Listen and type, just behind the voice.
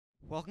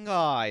Welcome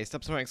guys, to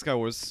episode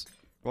Skywars.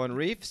 We're on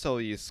Reef, so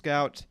you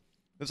scout.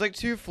 There's like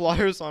 2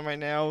 flyers on right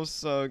now,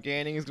 so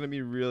gaining is gonna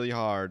be really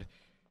hard.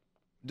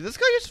 Did this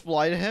guy just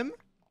fly to him?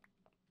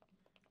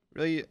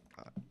 Really?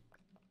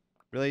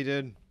 Really,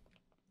 dude?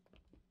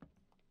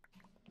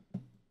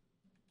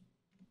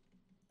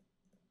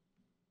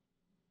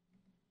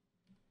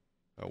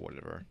 Oh,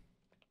 whatever.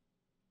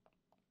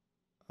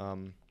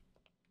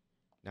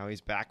 Now he's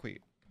back.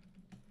 Wait.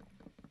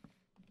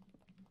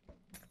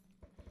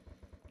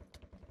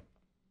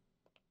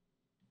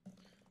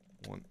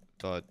 One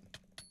thud.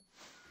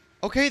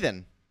 Okay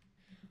then.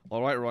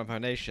 Alright, wrong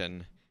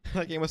foundation.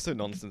 That game was so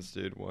nonsense,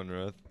 dude. What on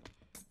earth?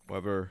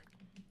 Whatever.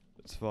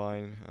 It's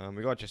fine.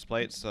 We got chest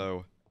plate,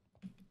 so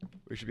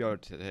we should be able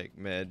to take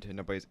mid, and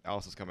nobody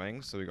else is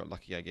coming, so we got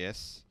lucky, I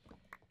guess.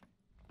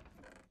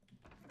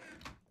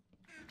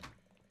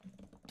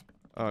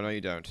 Oh, no,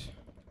 you don't.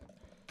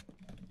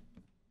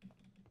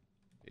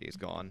 He's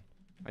gone.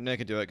 I know I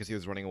could do it because he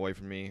was running away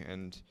from me,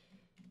 and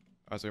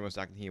I was almost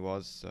acting he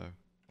was, so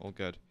all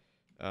good.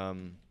 Gotta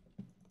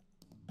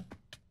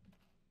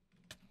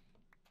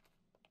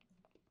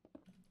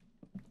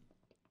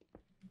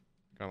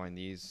mind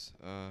these,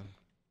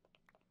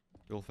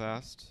 real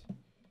fast.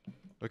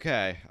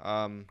 Okay,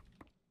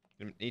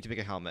 need to make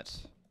a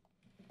helmet.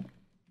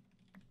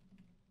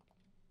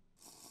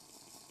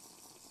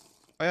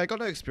 Oh, yeah, I got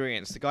no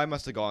experience. The guy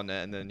must have gone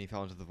there, and then he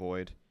fell into the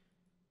void.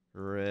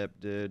 Rip,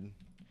 dude.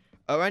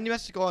 Oh, and you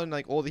must have gotten,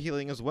 like, all the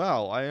healing as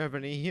well. I don't have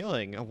any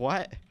healing.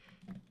 What?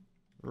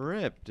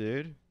 Rip,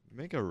 dude.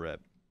 Make a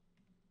rip.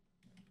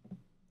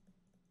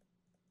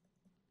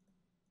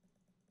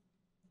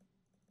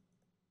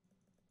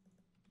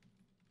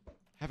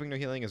 Having no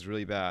healing is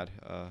really bad,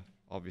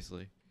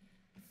 obviously.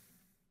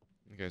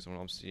 Okay, so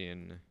I'm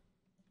seeing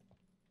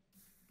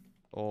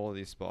all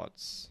these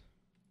spots.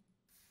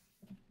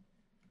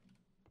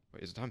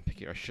 Wait, is it time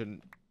picking? I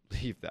shouldn't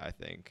leave that, I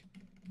think.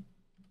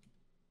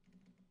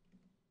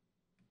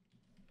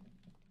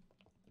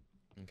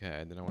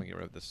 Okay, and then I want to get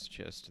rid of this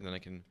chest, and then I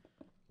can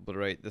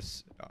obliterate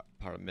this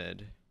part of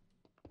mid.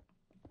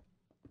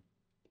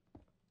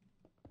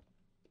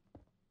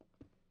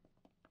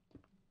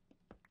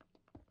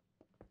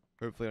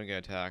 Hopefully I don't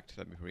get attacked,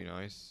 that'd be pretty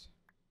nice.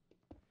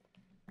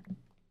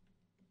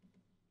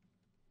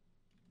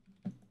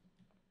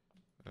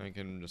 I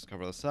can just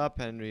cover this up,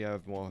 and we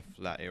have more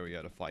flat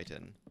area to fight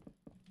in.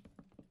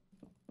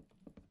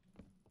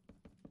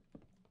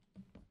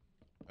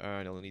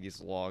 Alright, I'll need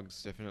these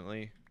logs,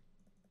 definitely.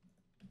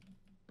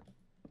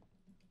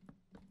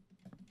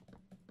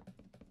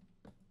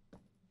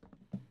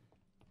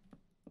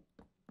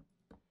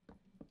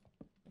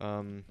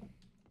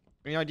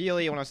 I mean,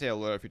 ideally, I want to say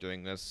alert if you're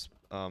doing this.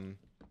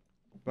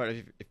 But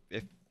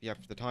if you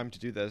have the time to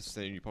do this,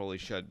 then you probably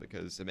should,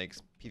 because it makes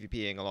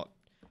PvPing a lot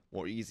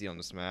more easy on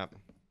this map.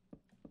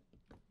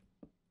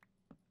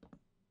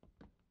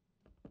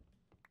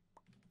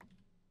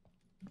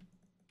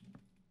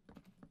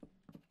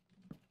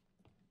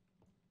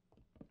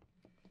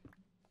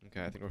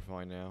 Okay, I think we're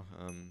fine now.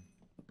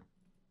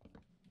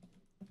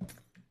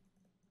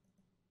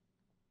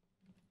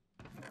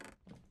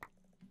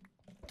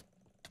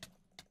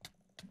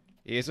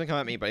 He's gonna come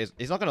at me, but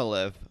he's not gonna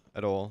live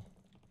at all.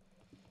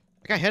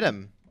 I can't hit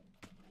him.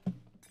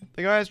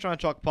 The guy's trying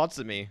to chuck pots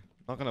at me.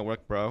 Not gonna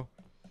work, bro.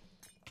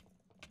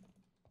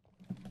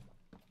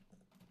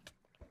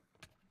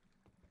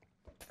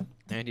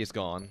 And he's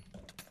gone.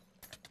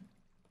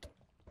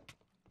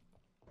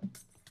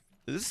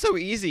 This is so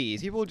easy.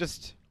 People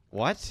just...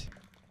 What?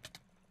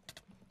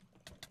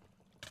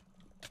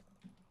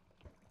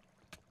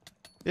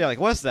 Yeah, like,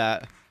 what's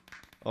that?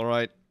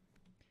 Alright.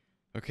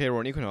 Okay, we're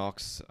on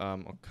Equinox.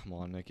 Oh, come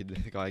on, I could do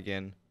the guy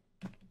again.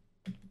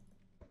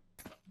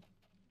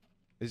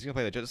 Is he gonna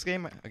play the Jets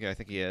game? Okay, I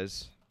think he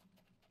is.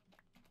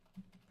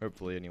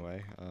 Hopefully,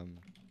 anyway.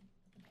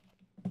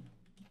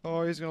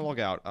 Oh, he's gonna log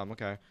out.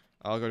 Okay.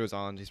 I'll go to his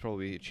island. He's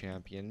probably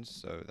champion,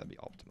 so that'd be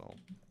optimal.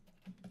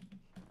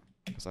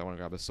 Because I want to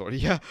grab his sword.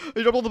 Yeah,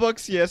 I dropped all the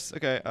bucks. Yes.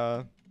 Okay.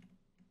 Okay,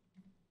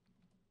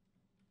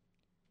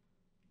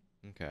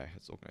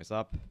 let's organize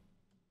up.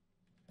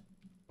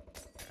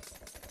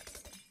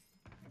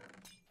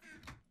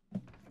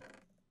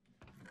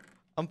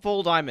 I'm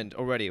full diamond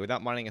already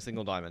without mining a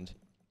single diamond.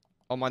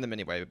 I'll mine them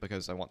anyway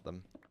because I want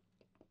them.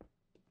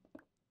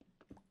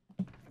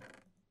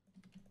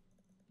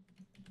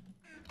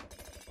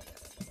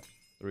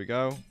 There we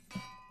go.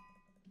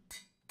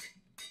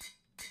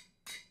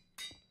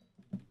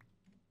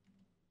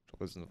 Drop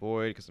those in the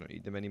void because I don't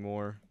need them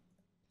anymore.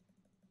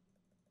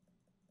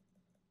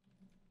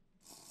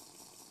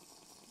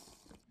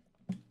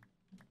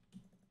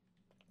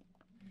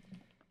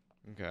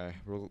 Okay,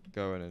 we'll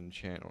go and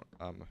enchant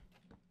my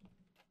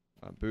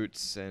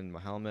boots and my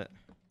helmet.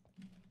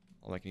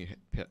 I'll make you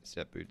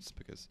step boots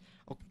because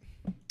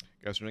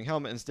go running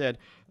helmet instead.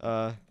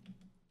 There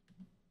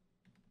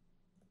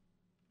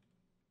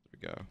we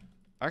go.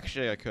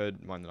 Actually, I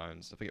could mine the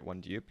diamonds. If I get 1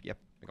 dupe, yep,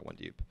 I got 1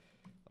 dupe.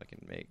 I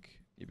can make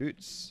your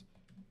boots.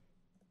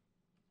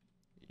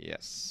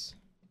 Yes.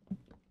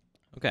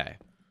 Okay.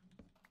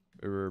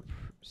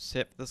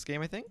 sip this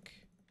game, I think.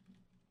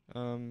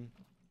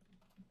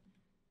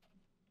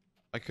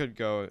 I could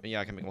go. Yeah,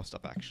 I can make more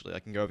stuff actually. I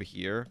can go over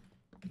here,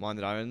 mine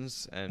the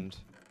diamonds, and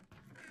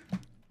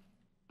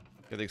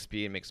get the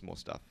XP and make some more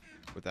stuff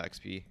with that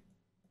XP.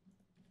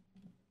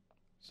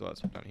 So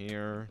let's put down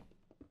here.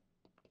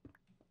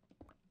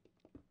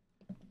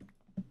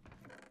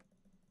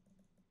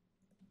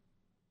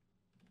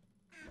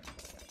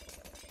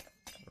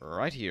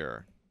 Right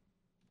here.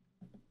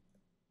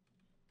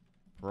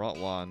 Brought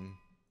one.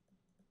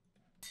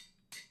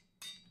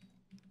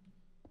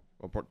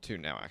 Well, brought two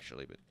now,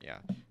 actually, but yeah.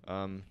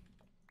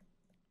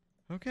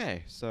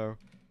 Okay, so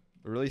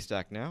we're really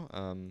stacked now.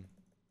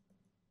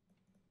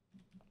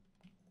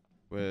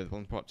 With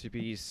 1 prot 2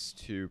 piece,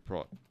 2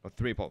 prot, or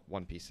 3 prot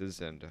 1 pieces,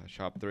 and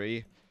sharp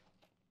 3.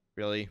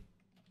 Really?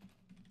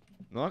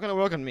 Not gonna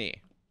work on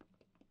me.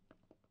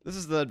 This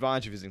is the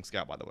advantage of using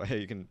Scout, by the way.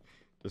 You can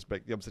just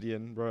break the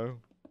obsidian, bro.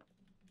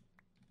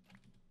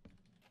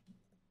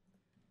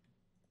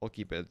 I'll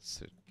keep it.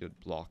 It's a good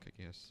block, I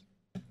guess.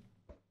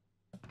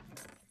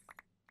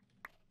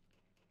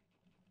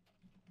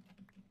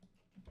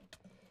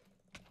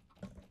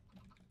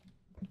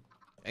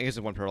 I guess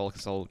it's 1 pearl,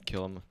 because I'll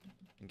kill him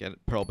and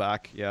get pearl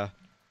back, yeah.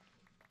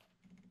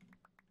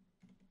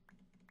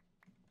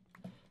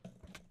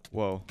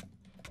 Whoa.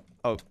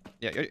 Oh,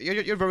 yeah,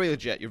 you're very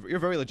legit. You're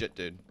very legit,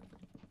 dude.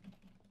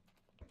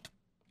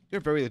 You're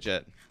very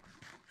legit.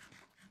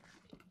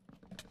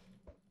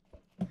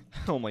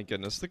 Oh my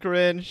goodness, the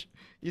cringe.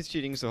 He's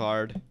cheating so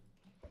hard.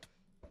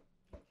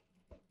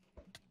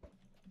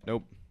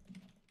 Nope.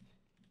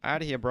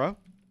 Out of here, bro.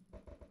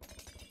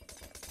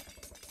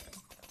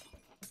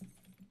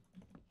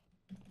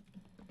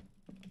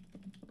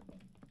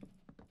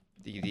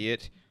 The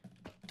idiot.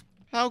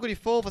 How could he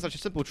fall for such a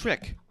simple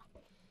trick?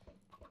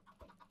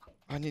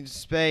 I need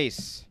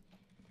space.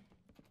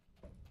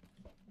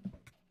 I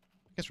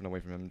guess run away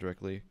from him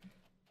directly.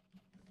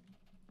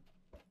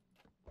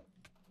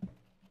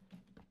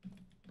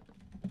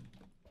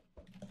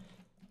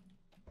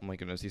 Oh my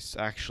goodness, he's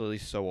actually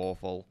so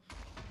awful.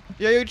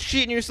 Yeah, you're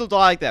cheating, you still die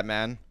like that,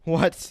 man.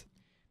 What?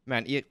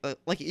 Man,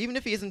 like, even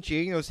if he isn't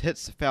cheating, those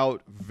hits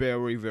felt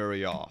very,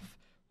 very off.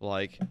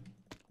 Like,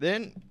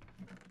 then,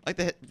 like,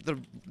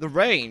 the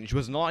range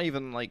was not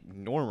even, like,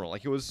 normal.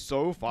 Like, it was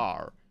so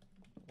far.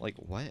 Like,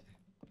 what?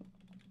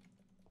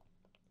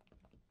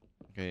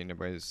 Okay,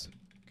 nobody's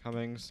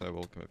coming, so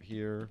we'll come up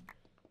here.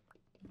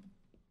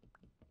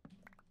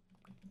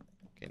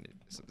 Okay,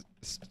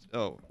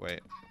 oh,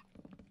 wait.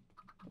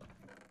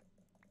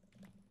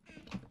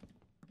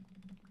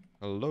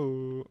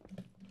 Hello?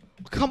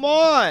 Come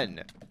on!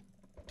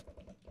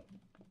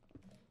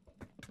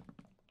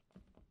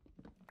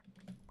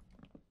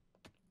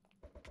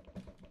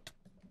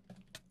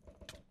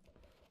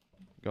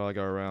 Gotta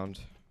go around.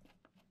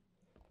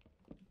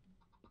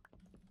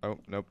 Oh,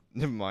 nope.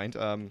 Never mind.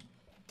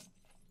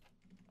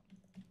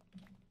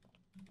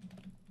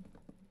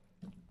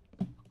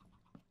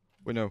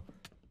 Wait, no.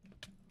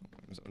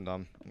 I'm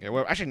dumb. Okay,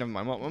 well, actually, never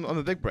mind. I'm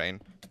a big brain.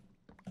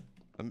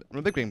 I'm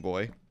a big brain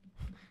boy.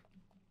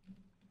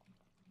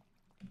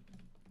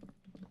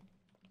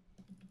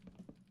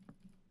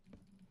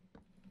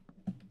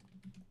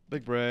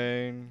 Big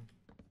brain.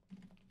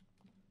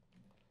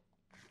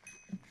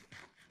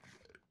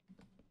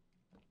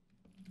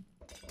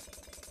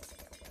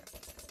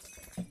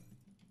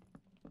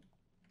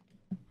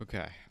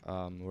 Okay,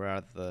 we're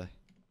at the...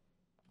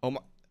 Oh my...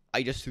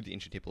 I just threw the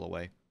ancient table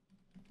away.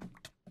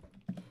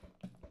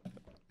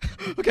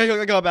 Okay,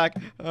 I got back.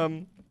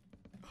 Oh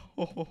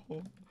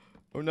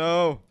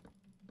no.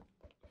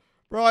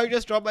 Bro, I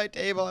just dropped my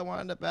table. I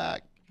wanted it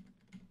back.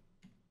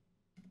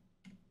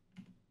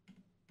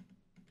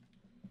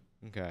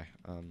 Okay,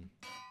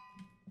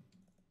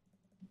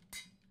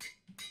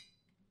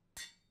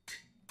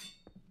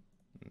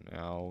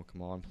 now,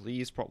 come on,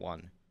 please, prot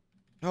 1.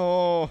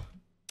 No!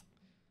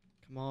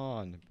 Come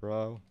on,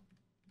 bro.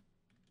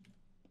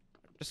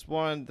 Just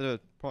wanted the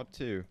prot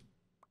 2.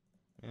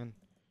 Man.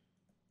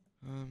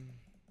 Don't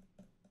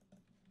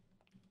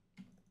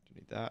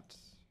need that.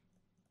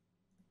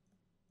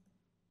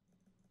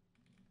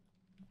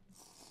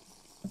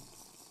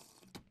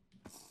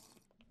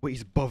 Wait,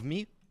 he's above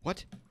me?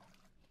 What?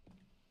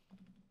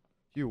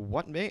 You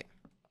what, mate?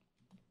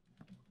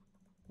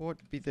 What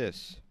would be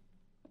this?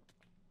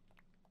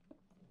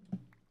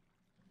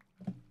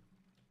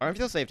 I don't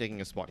feel safe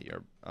taking a spot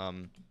here.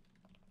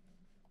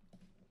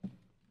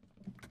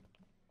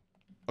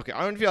 Okay,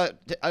 I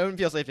don't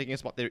feel safe taking a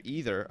spot there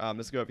either.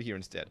 Let's go over here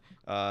instead.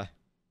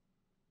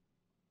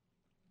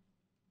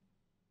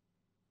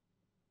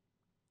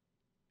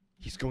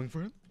 He's going for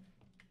him?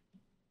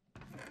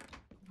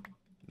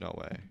 No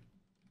way.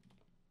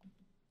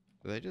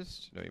 Did they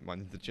just? No, you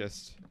minded the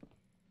chest.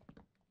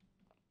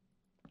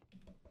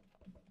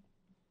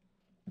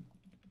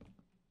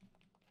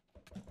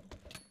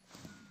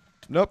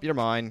 Nope, you're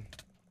mine.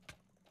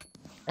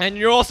 And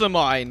you're also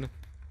mine!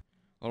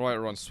 Alright,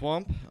 we're on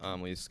Swamp.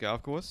 We use Scout,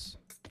 of course.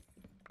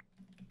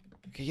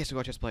 Okay, yes, we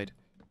got chest plate.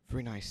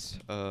 Very nice.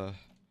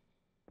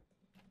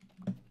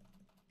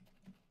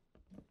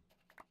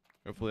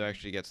 Hopefully I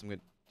actually get some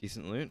good,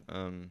 decent loot.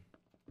 I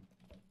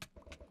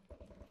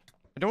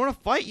don't want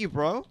to fight you,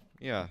 bro.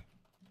 Yeah.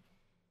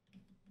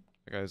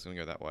 That guy's gonna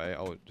go that way.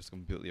 I'll just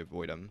completely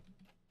avoid him.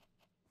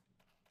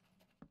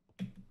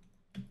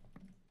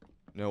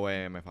 No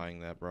way am I fighting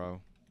that,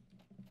 bro.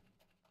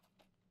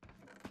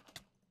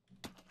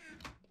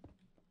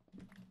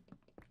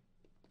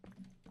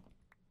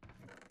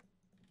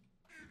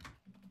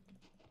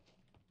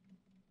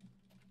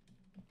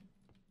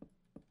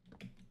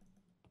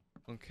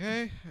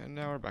 Okay, and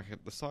now we're back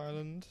at this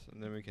island,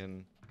 and then we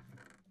can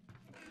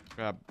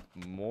grab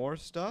more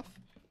stuff.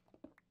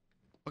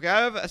 Okay,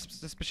 I have a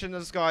suspicion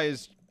this guy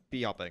is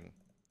B-hopping,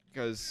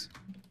 because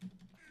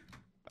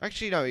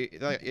actually no,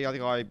 the other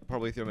guy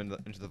probably threw him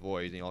into the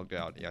void and he logged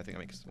out. Yeah, I think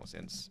that makes more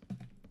sense.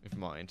 Never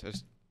mind. I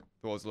just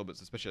thought it was a little bit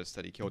suspicious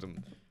that he killed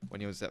him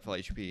when he was at full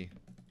HP.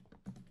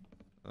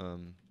 Oh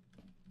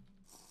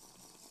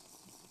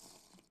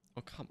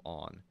come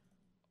on.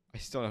 I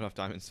still don't have enough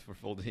diamonds for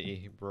full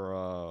D,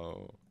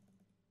 bro.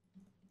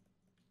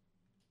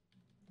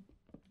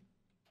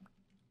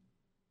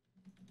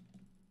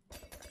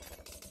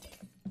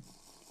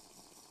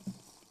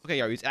 Okay,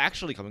 yeah, he's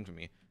actually coming for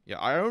me.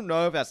 Yeah, I don't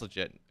know if that's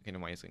legit. Okay, no,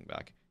 my he's getting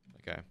back.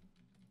 Okay.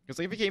 Because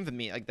like, if he came for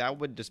me, like, that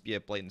would just be a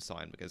blatant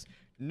sign, because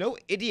no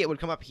idiot would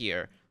come up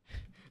here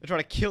and try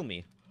to kill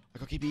me.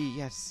 Like, okay, B,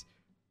 yes.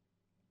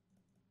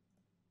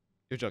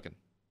 You're joking.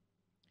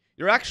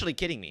 You're actually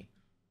kidding me.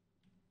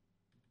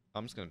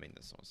 I'm just gonna main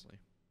this, honestly.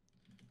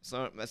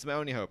 So that's my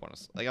only hope,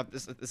 honestly. Like,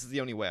 this is the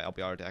only way I'll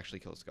be able to actually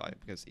kill this guy,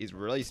 because he's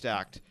really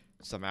stacked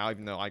somehow,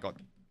 even though I got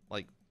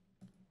like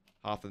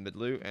half the mid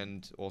loot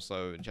and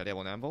also Jet Able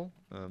and Anvil.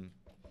 He's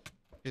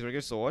a very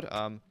good sword.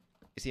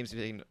 He seems to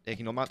be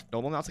taking normal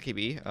amounts of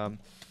KB.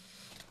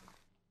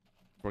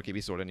 For a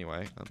KB sword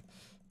anyway.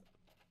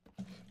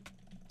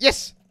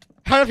 Yes!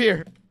 Out of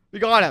here! We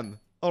got him!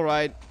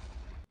 Alright.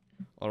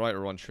 Alright,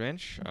 we're on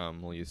trench.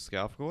 We'll use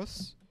Scout, of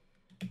course.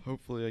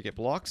 Hopefully I get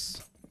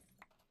blocks.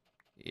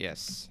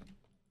 Yes.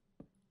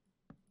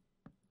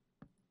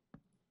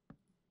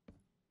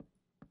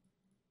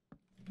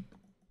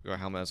 We got a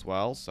helmet as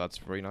well, so that's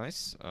very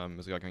nice.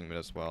 There's a guy coming mid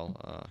as well.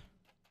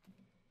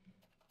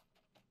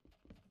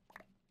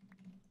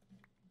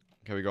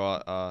 Okay, we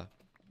got a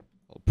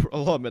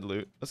lot of mid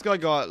loot. This guy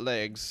got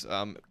legs.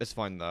 It's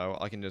fine though.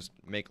 I can just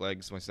make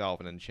legs myself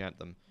and enchant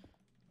them.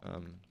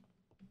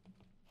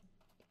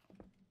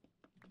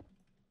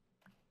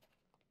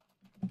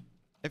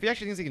 If he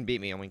actually thinks he can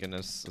beat me, oh my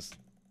goodness.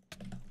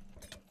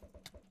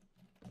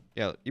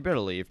 Yeah, you better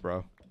leave,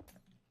 bro.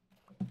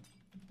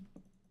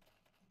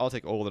 I'll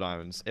take all the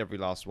diamonds, every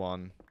last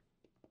one.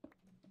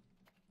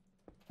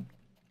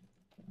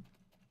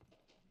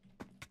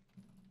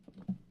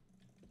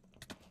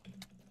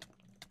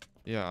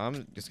 Yeah,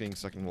 I'm just getting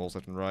stuck in walls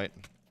left and right.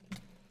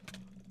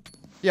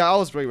 Yeah, I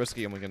was very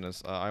risky, oh my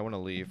goodness. I want to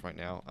leave right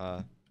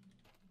now.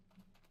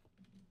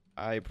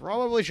 I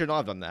probably should not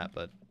have done that,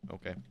 but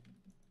okay.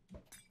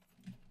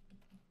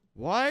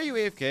 Why are you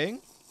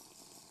AFKing?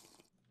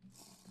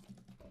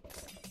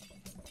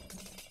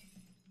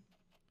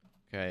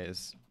 Okay,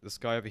 is this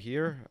guy over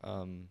here?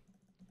 I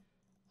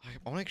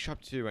want to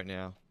shop 2 right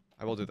now.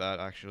 I will do that,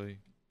 actually.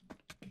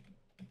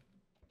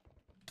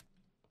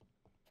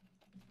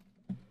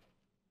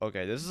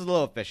 Okay, this is a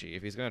little fishy.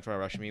 If he's gonna try to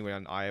rush me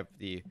when I have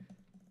the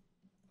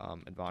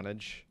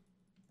advantage,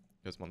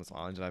 because I'm on this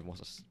island and I have more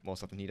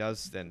stuff than he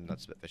does, then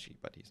that's a bit fishy.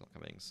 But he's not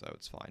coming, so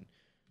it's fine.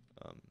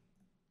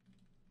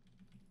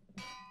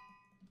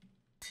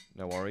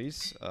 No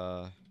worries.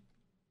 Come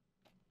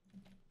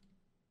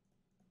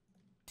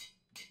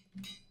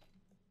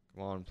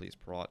on, please,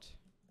 prot.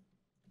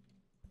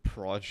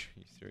 Proj? Are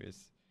you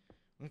serious?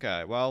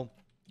 Okay, well,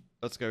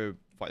 let's go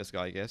fight this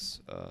guy, I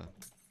guess. I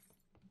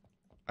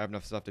have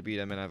enough stuff to beat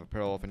him, and I have a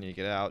pearl if I need to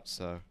get out,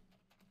 so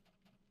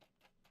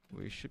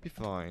we should be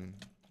fine.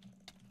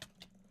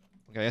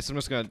 Okay, I guess I'm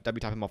just gonna W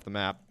tap him off the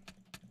map.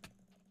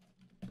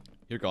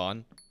 You're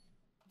gone.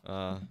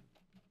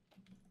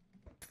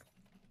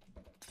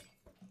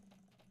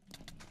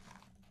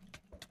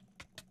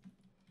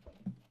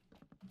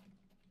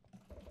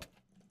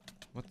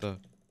 What the?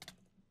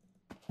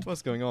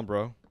 What's going on,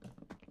 bro?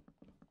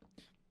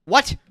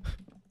 What?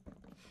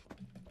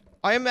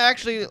 I am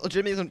actually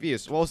legitimately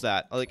confused. What was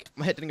that? Like,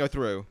 my head didn't go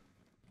through.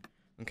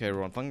 Okay,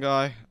 we're on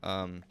fungi.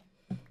 Oh,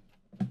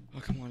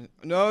 come on.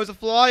 No, it's a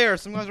flyer!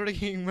 Some guy's already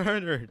getting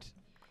murdered.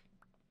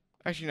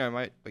 Actually,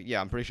 no,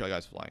 yeah, I'm pretty sure that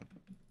guy's flying.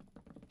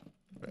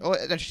 Oh,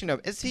 actually, no.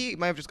 He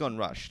might have just gone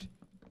rushed.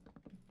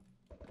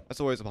 That's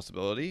always a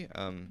possibility.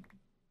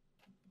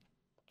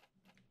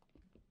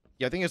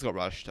 Yeah, I think he's got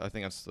rushed. I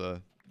think that's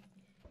the...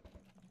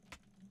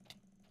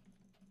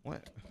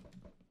 What?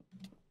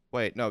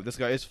 Wait, no, this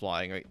guy is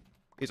flying. Wait,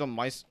 he's on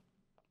my...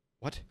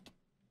 What?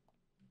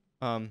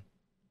 What?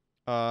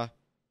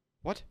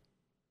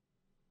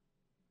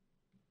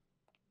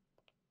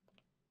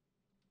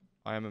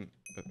 I am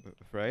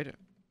afraid.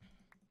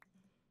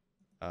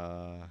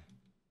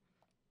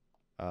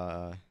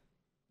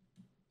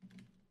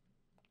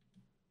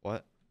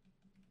 What?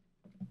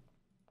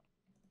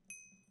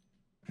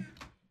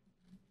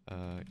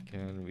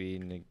 Can we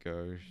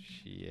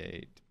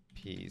negotiate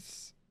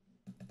peace?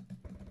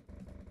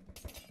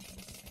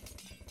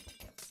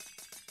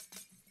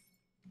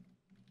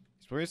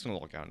 He's probably just gonna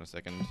log out in a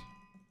second.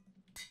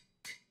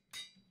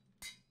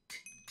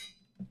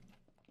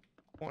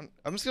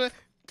 I'm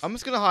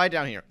just gonna hide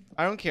down here.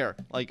 I don't care.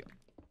 Like,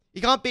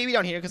 you can't beat me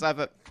down here because I have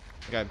a.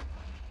 Okay.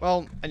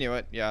 Well, I knew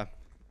it. Yeah.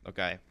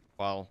 Okay.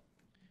 Well,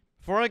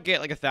 before I get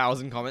like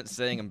 1,000 comments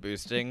saying I'm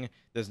boosting,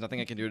 there's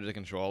nothing I can do to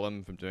control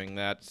him from doing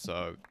that.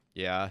 So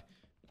yeah.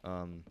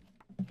 But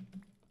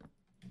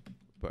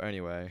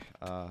anyway,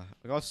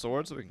 we got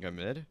swords, so we can go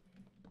mid.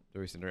 The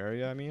recent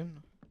area, I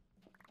mean.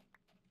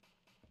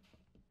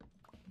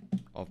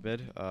 Off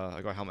mid.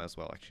 I got a helmet as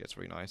well. Actually, that's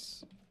really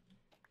nice.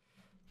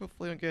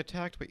 Hopefully I don't get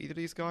attacked by either of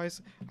these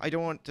guys. I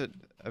don't want to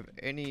have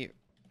any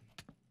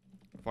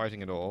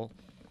fighting at all.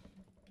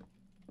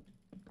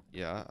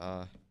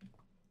 Yeah,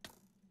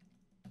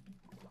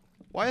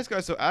 why is this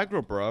guy so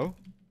aggro, bro?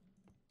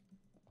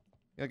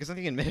 Yeah, there's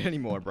nothing in mid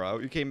anymore, bro.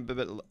 You came a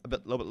little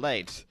bit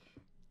late.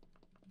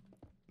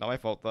 Not my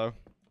fault, though.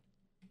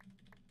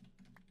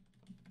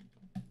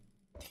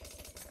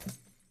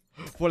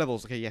 4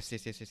 levels. Okay, yes.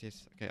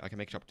 Okay, I can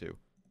make sharp 2.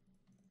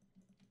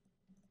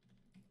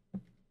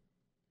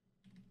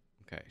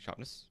 Okay,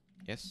 sharpness.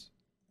 Yes.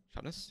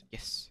 Sharpness.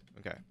 Yes.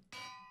 Okay.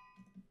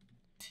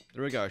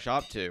 There we go.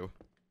 Sharp 2.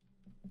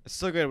 It's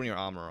so good when you're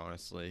armor,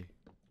 honestly.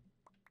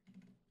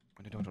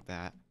 I don't drop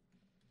that.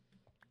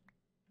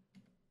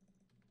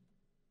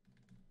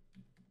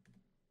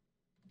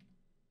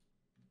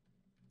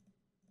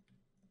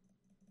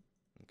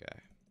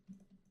 Okay.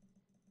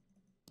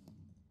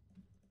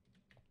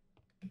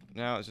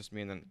 Now it's just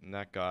me and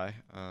that guy.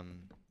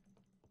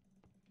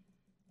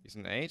 He's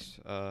an 8.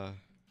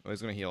 Well,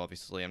 he's gonna heal,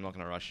 obviously. I'm not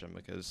gonna rush him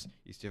because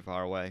he's too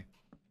far away.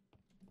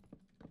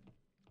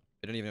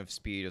 I don't even have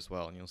speed as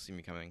well, and you'll see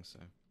me coming, so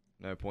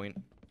no point.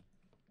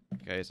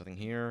 Okay, there's nothing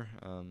here.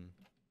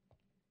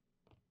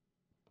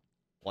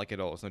 Like at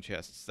all, there's no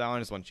chests. That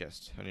one is one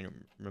chest. I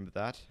didn't remember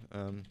that.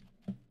 Oh,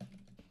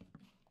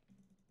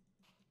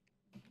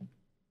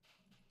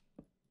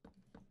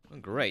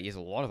 great, he has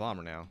a lot of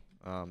armor now.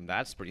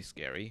 That's pretty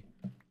scary.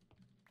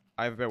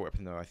 I have a better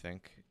weapon though, I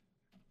think.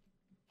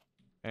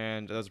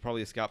 And those are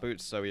probably scout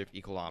boots, so we have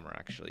equal armor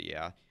actually,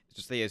 yeah. It's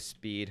just that he has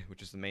speed,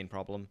 which is the main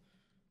problem.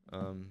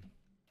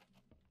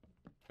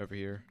 Over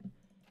here.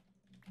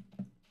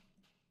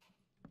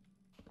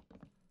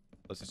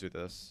 Let's just do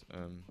this.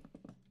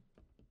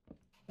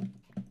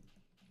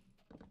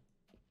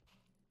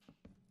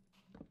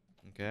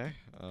 Okay.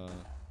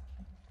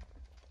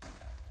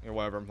 Yeah,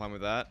 whatever, I'm fine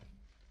with that.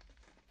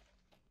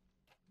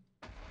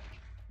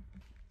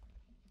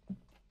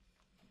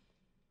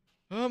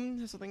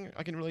 There's nothing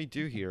I can really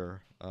do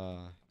here.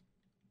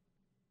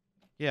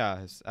 Yeah,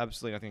 there's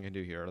absolutely nothing I can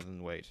do here other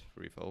than wait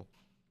for refill.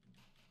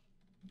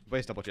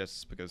 Waste double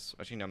chests because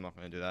actually no, I'm not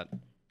gonna do that.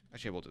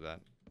 Actually, I will do that.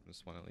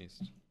 This one at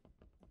least.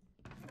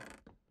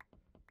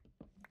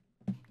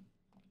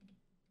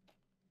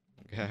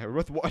 Okay, we're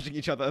both watching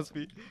each other as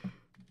we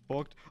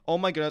walked. Oh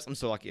my goodness, I'm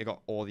so lucky. I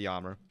got all the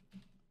armor.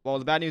 Well,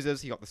 the bad news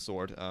is he got the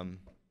sword.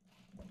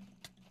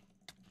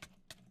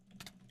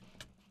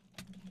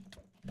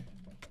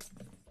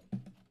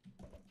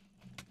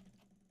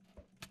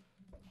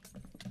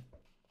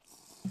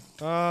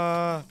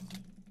 I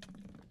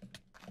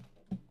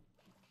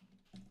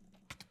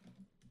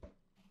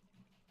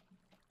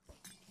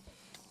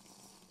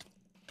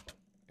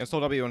saw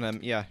W on him,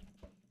 yeah.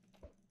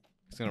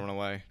 He's gonna run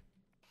away.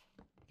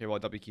 Okay, well,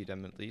 W keyed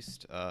him at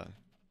least.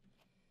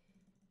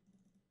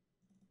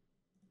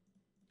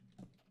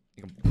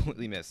 He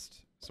completely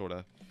missed,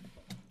 sorta.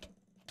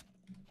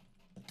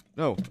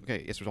 No,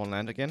 okay, yes, we're on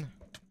land again.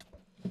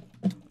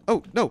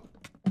 Oh, no!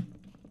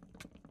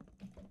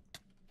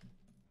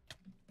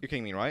 You're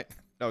kidding me, right?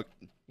 No,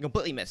 you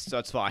completely missed, so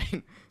it's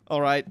fine.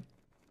 Alright.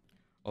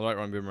 Alright,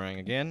 run boomerang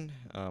again.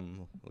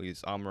 We'll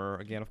use armor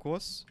again, of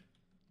course.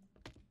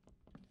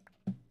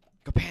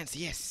 Go pants,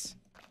 yes!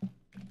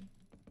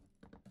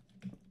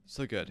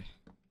 So good.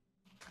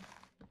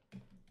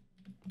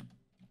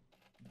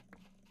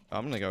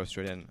 I'm gonna go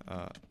straight in.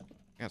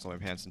 Cancel my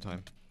pants in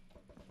time.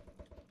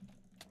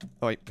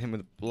 Oh wait, him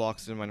with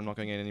blocks in mind, I'm not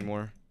going in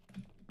anymore.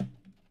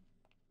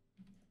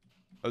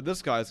 Oh,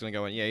 this guy's gonna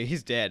go in. Yeah,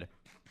 he's dead.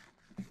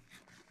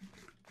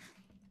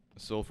 A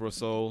soul for a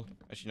soul.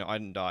 Actually, no, I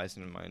didn't die,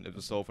 so never mind. It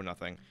was a soul for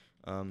nothing.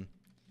 Oh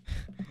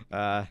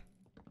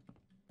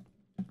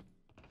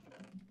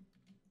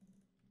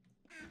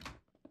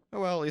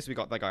well, at least we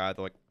got that guy out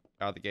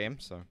of the game,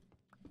 so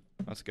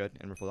that's good.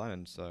 And we're full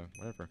island, so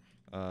whatever.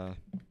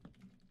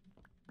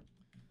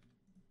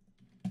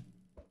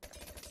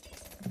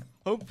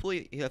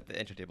 Hopefully he left the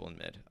enter table in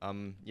mid.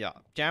 Yeah,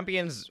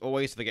 champions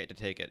always forget to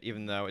take it,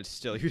 even though it's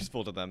still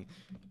useful to them.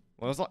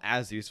 Well, it's not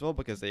as useful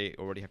because they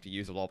already have to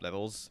use a lot of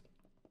levels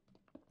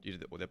due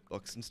to all their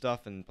books and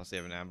stuff, and plus they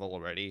have an anvil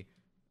already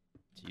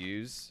to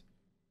use.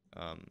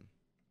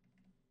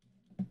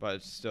 But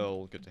it's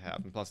still good to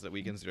have, and plus it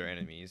weakens their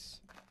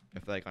enemies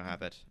if they can't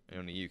have it, and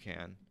only you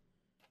can.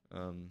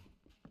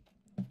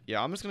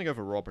 yeah, I'm just gonna go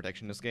for raw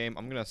protection this game.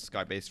 I'm gonna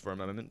sky base for a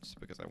moment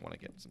because I want to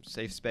get some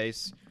safe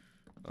space.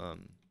 Away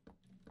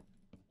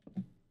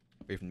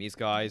from these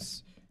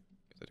guys.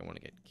 Because I don't want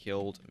to get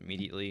killed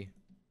immediately.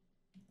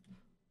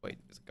 Wait,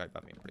 there's a guy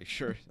above me, I'm pretty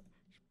sure. Should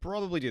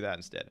probably do that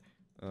instead.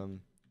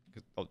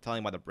 Because I'll tell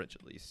him by the bridge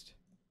at least.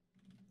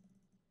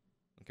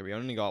 Okay, we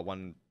only got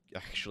one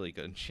actually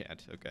good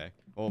enchant. Okay.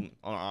 Well,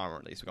 on our armor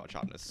at least. We got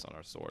sharpness on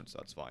our sword, so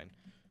that's fine.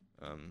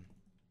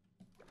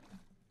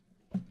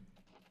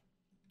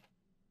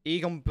 He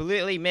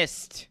completely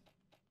missed.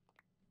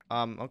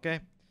 Okay.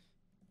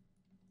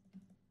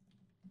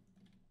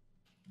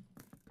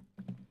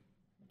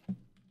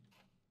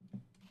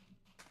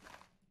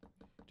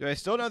 Do I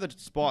still know the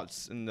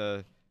spots in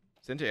the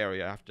center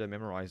area? I have to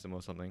memorize them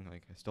or something.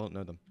 Like, I still don't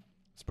know them.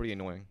 It's pretty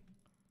annoying.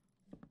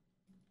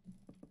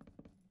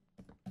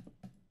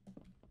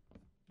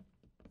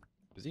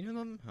 Does he know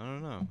them? I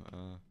don't know.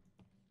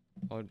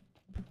 I'd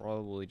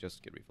probably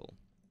just get refill.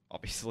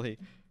 Obviously.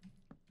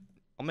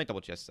 I'll make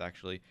double chests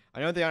actually. I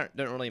know they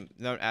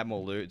don't add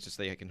more loot, it's just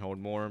they can hold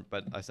more,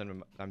 but I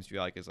sometimes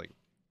feel like it's like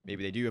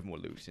maybe they do have more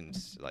loot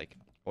since like,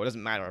 well, it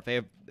doesn't matter. If they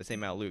have the same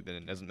amount of loot, then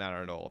it doesn't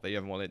matter at all. If they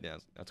have more loot, then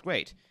that's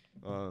great.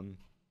 But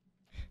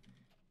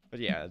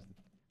yeah,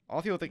 a lot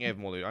of people think they have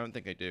more loot. I don't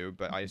think they do,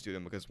 but I just do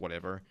them because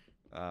whatever.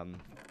 And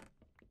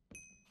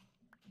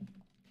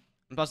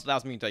plus it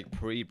allows me to like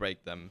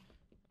pre-break them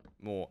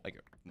more,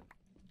 like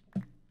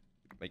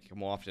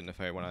more often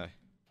if I want to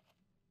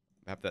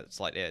have that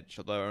slight edge,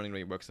 although it only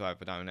really works if I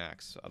have a down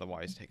axe,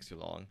 otherwise it takes too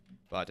long.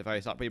 But if I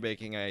start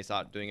pre-breaking, I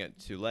start doing it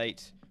too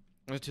late,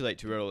 or too late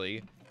too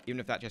early, even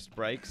if that just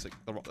breaks, like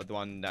the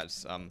one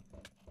that's in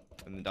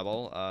the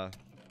double,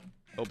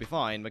 it'll be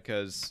fine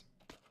because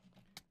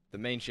the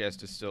main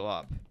chest is still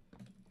up.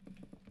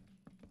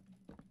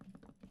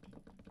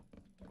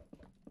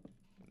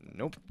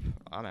 Nope,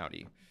 I'm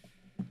outie.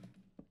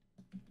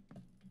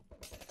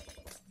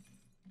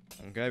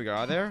 Okay, we got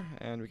out of there,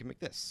 and we can make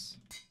this.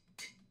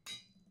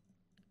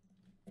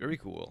 Very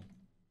cool.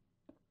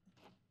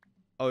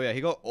 Oh yeah,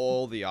 he got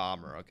all the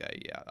armor. Okay,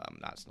 yeah,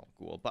 that's not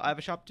cool. But I have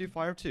a sharp 2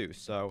 fire too,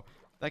 so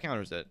that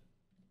counters it.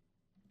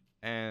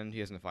 And he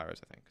has no fires,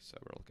 I think, so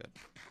we're all good.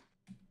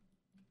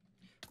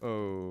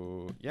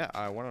 Oh, yeah,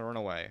 I want to run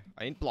away.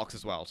 I need blocks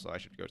as well, so I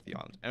should go to the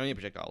island. And I need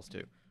projectiles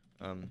too.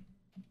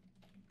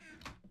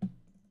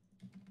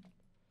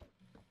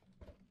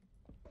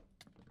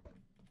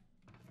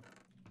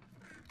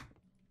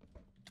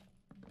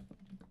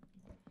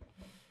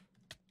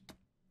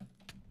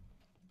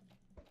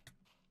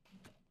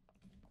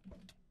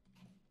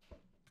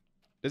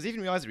 Does he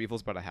even realize the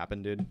refill's about to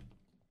happen, dude?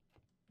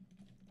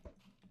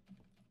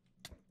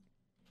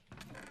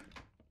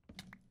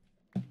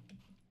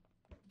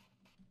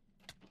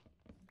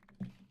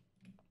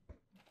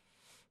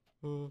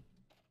 You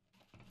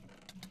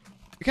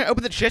can't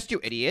open the chest, you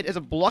idiot. There's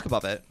a block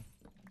above it.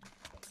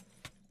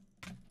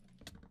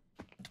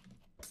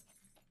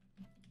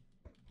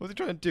 What's he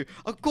trying to do?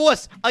 Of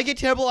course! I get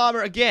terrible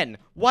armor again!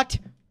 What?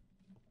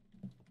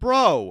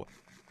 Bro!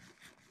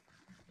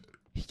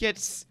 He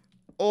gets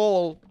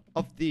all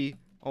of the...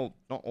 Oh,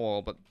 not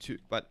all, but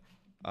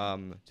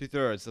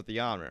two-thirds of the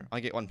armor. I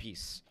get one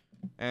piece.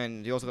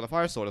 And he also got a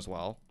fire sword as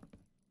well.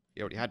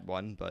 He already had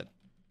one, but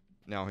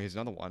now here's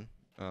another one.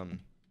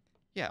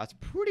 Yeah, that's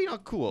pretty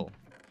not cool.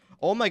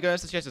 Oh my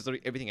goodness, this chest has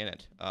everything in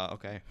it.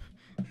 Okay.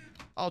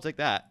 I'll take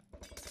that.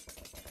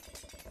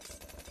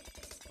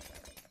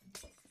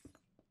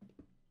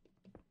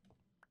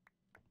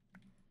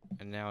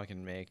 And now I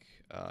can make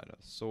another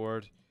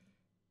sword.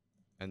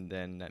 And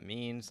then that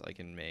means I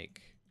can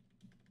make...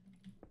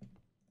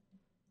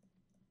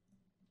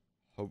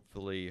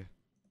 hopefully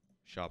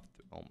sharp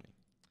only.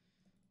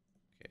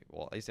 Okay,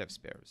 well, at least I have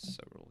spares,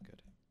 so we're all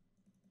good.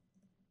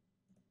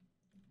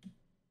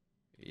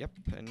 Yep,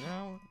 and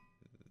now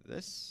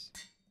this.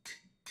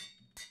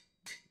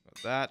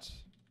 Got that.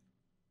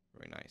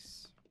 Very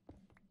nice.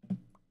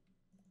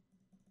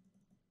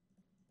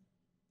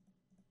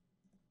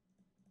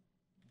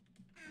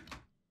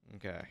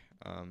 Okay,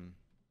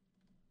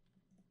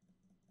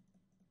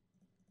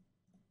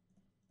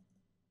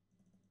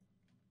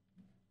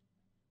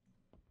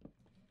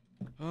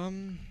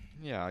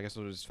 yeah, I guess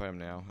we'll just fight him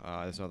now.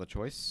 There's another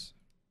choice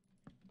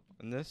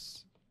in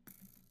this.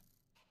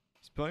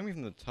 He's pulling me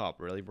from the top,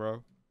 really,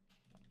 bro?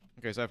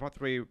 Okay, so I have prot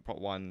 3, prot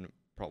 1,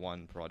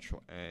 and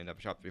I have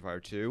sharp 3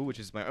 fire 2, which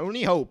is my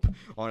only hope,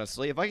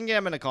 honestly. If I can get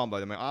him in a combo,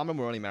 then my armor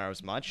will only matter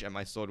as much, and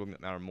my sword will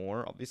matter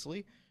more,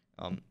 obviously.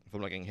 If I'm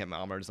not getting hit, my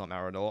armor does not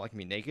matter at all. I can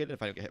be naked.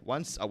 If I don't get hit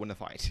once, I win the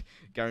fight.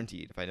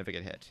 Guaranteed, if I never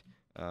get hit.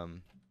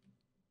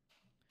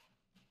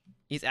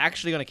 He's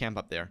actually gonna camp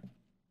up there.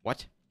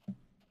 What?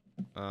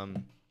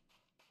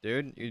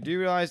 Dude, you do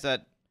realize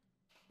that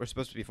we're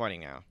supposed to be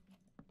fighting now.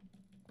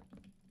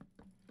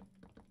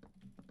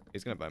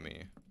 He's gonna buy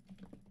me.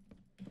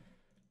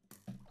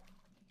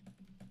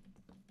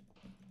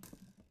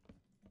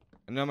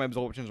 I know my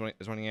absorption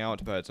is running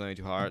out, but it's only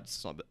 2 hearts.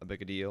 It's not a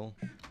big a deal.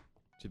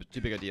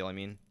 Too big a deal, I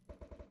mean.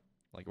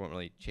 Like, it won't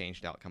really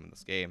change the outcome of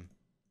this game.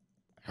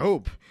 I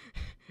hope.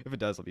 If it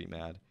does, I'll be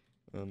mad.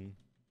 Let's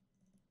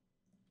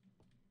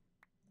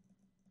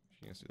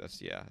do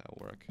this. Yeah, that'll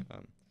work.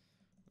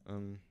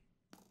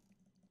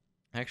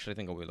 Actually, I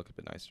think it'll look a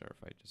bit nicer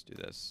if I just do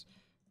this.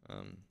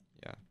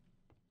 Yeah.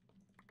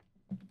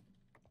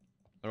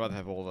 I'd rather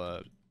have all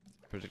the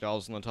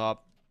projectiles on the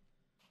top.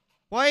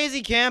 Why is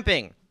he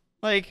camping?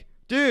 Like,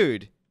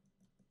 dude,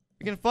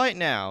 we can fight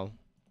now.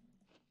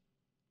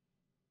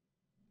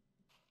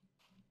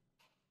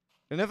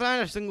 I never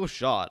had a single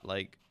shot.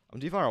 Like, I'm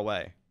too far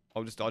away.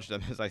 I'll just dodge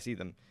them as I see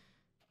them.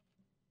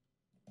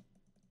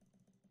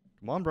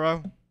 Come on,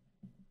 bro.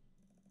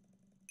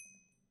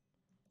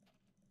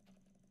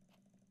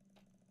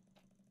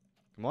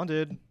 Come on,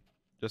 dude.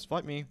 Just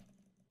fight me.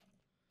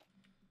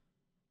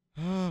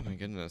 Oh my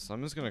goodness.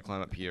 I'm just gonna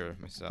climb up here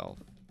myself.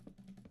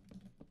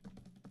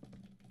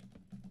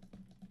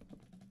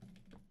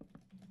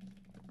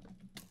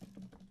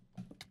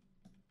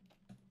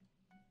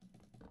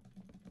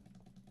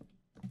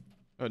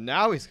 Oh,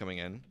 now he's coming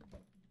in.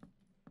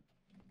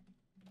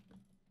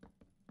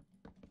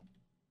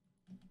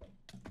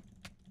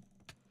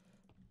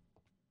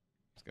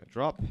 He's gonna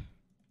drop.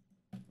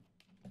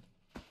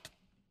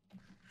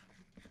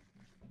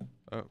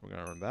 Oh, we're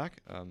gonna run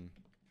back.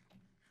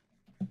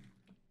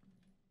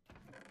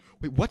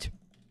 Wait, what?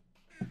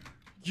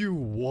 You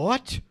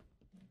what?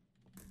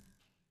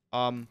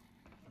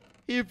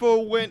 He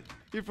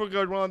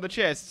forgot one of the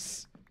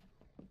chests.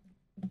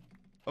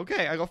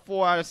 Okay, I got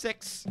 4 out of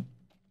 6.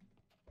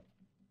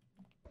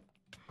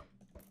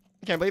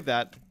 I can't believe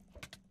that.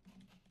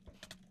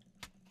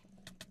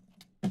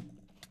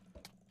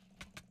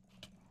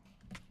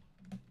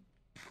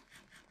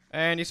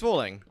 And he's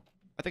falling.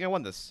 I think I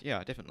won this.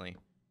 Yeah, definitely.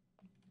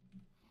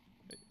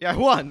 Yeah, I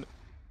won!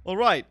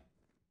 Alright.